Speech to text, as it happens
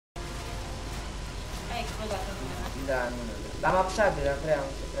explodat în mine. Da, nu. L-am apăsat, dar prea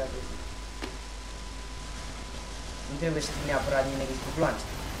târziu. Nu trebuie să fie neapărat din negri cu gloanțe.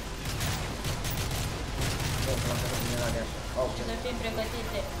 Nu, m-am făcut din ăla de așa. Să fim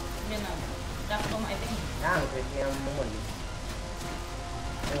pregătite, vină, dacă nu mai veni. Da, nu cred că i-am murit.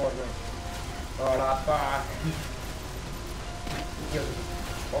 Mor. Ăla, pac. Eu.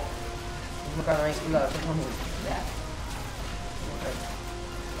 Oh. Nici măcar n-am explodat, tot m-am murit. Da.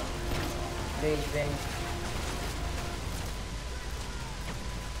 Deci, veni.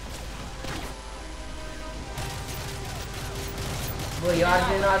 Băi, iar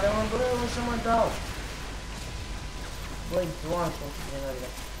grenadă, mă, bă, o să mă dau. Băi, doamne, cum și grenadele.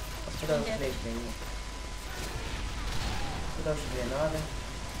 O să dau și flashbang. Să dau și grenadă.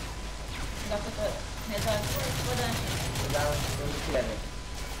 Dacă tot ne dau, vă dăm și. Dar nu le avem.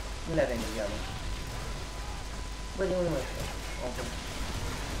 Nu le avem degeaba. Bă, de unde mă știu? Ok.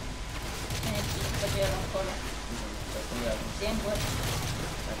 Veneți, că el acolo. Singur.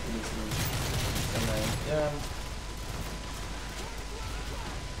 Ar trebui să mai intrăm.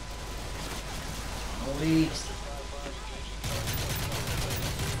 Muriți!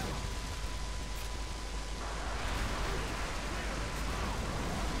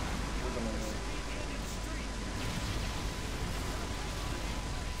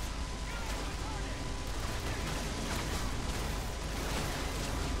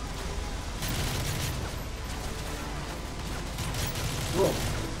 Bun!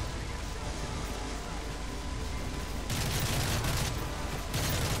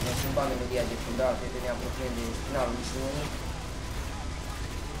 Ne schimbam melodia de fundal, cred că ne apropiem de finalul misiunii.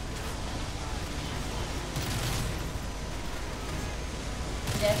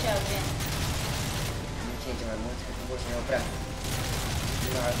 De aceea vin. Din ce în ce mai mult, cred că vor să ne oprească.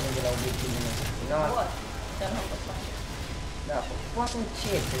 Din a ajunge la obiectivul nostru final. Pot, dar nu pot face. Da, poate să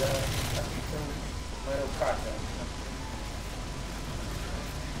încerce, dar ar fi mai rău cartea.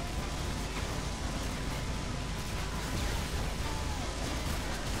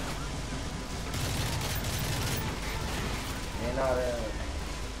 N-are...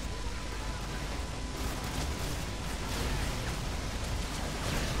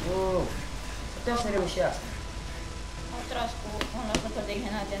 Putem să reușească. Au tras cu un lăsător de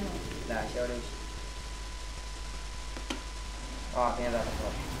grenade, nu. Da, și au reușit. A, că mi-a dat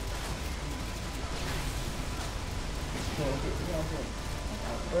aproape.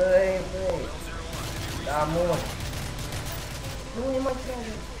 Băi, băi. Da, mor. Nu ne mai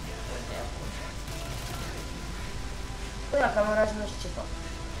trebuie. Băi, la camerajul nu știu ce fac.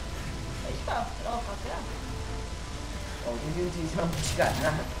 Păi stau, la o cafea. Au, uite, m-am pușcat,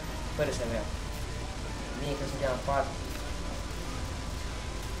 da? Fără să vreau. Bine că suntem în față.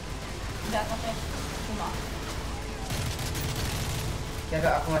 Da, cafea, fumat. Chiar că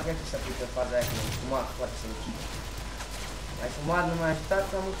acum chiar că s-a pus pe faza aia când fumat, poate să închide. Ai fumat, nu m-ai ajutat,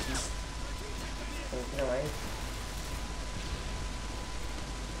 că am închis. Să intrăm aici.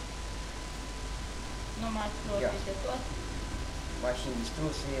 Nu mai explod peste tot. Mașini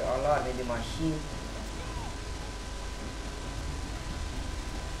distruse, alarme de mașini.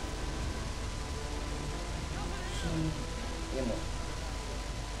 Și e mort.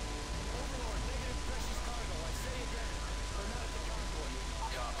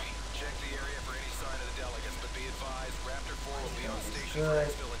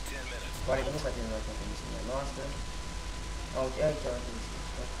 Pare că nu s-a terminat toată misiunea noastră. Uite, aici am înțeles.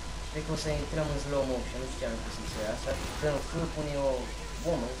 Cred că o să intrăm în slow motion, nu știu ce am pus să asta. Dăm fâr, pune o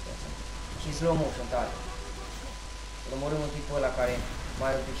bombă, nu știu asta. Și slow motion tare. Îl omorâm un pic pe ăla care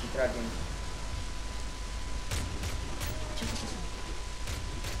mai un pic și tragem. Ce faci asta?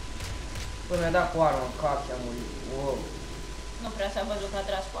 Păi mi-a dat cu arma în cap și am murit. Wow. Nu prea s-a văzut că a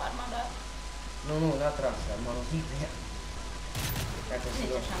tras cu arma, dar... Nu, n-a tras, m-a lovit pe ea.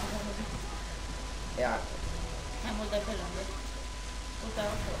 Nici așa nu s-a văzut. Iată. Mai mult de pe lângă. Uite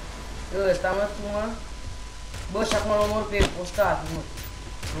acolo. Ăsta, mă, tu, mă? Bă, și acum l-am omorât pe postat, mă.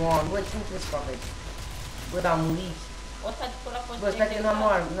 Doamne, bă, ce nu trebuie să fac aici? Bă, dar am murit. Postatul a fost... Bă, stai că n-am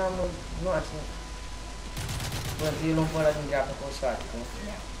arm, nu ați, mă. Bă, întâi luăm pe ăla din dreapta postat, nu?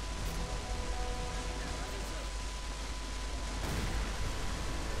 Da.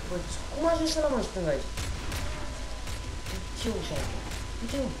 Bă, cum a ajuns să la mă stâng aici? Ce ușa aici?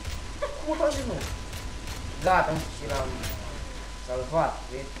 Uite, mă. Cum a ajuns, mă? Gata, nu știu ce l-am salvat,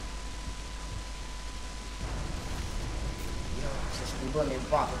 vezi? Ia, să schimbăm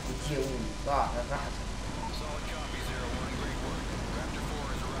empacă cu G1, gata, gata.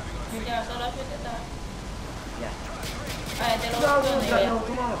 Uite, asta la fete, da. Ia. Aia de la Da, o zonă, da, e.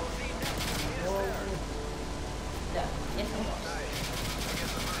 mamă. Da, e frumos.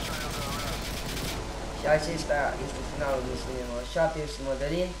 Și acesta este finalul misiunii 97, eu sunt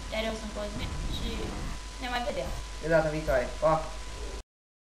Mădălin. Iar eu sunt Cosmin și ne mai vedem. De data viitoare. Pa!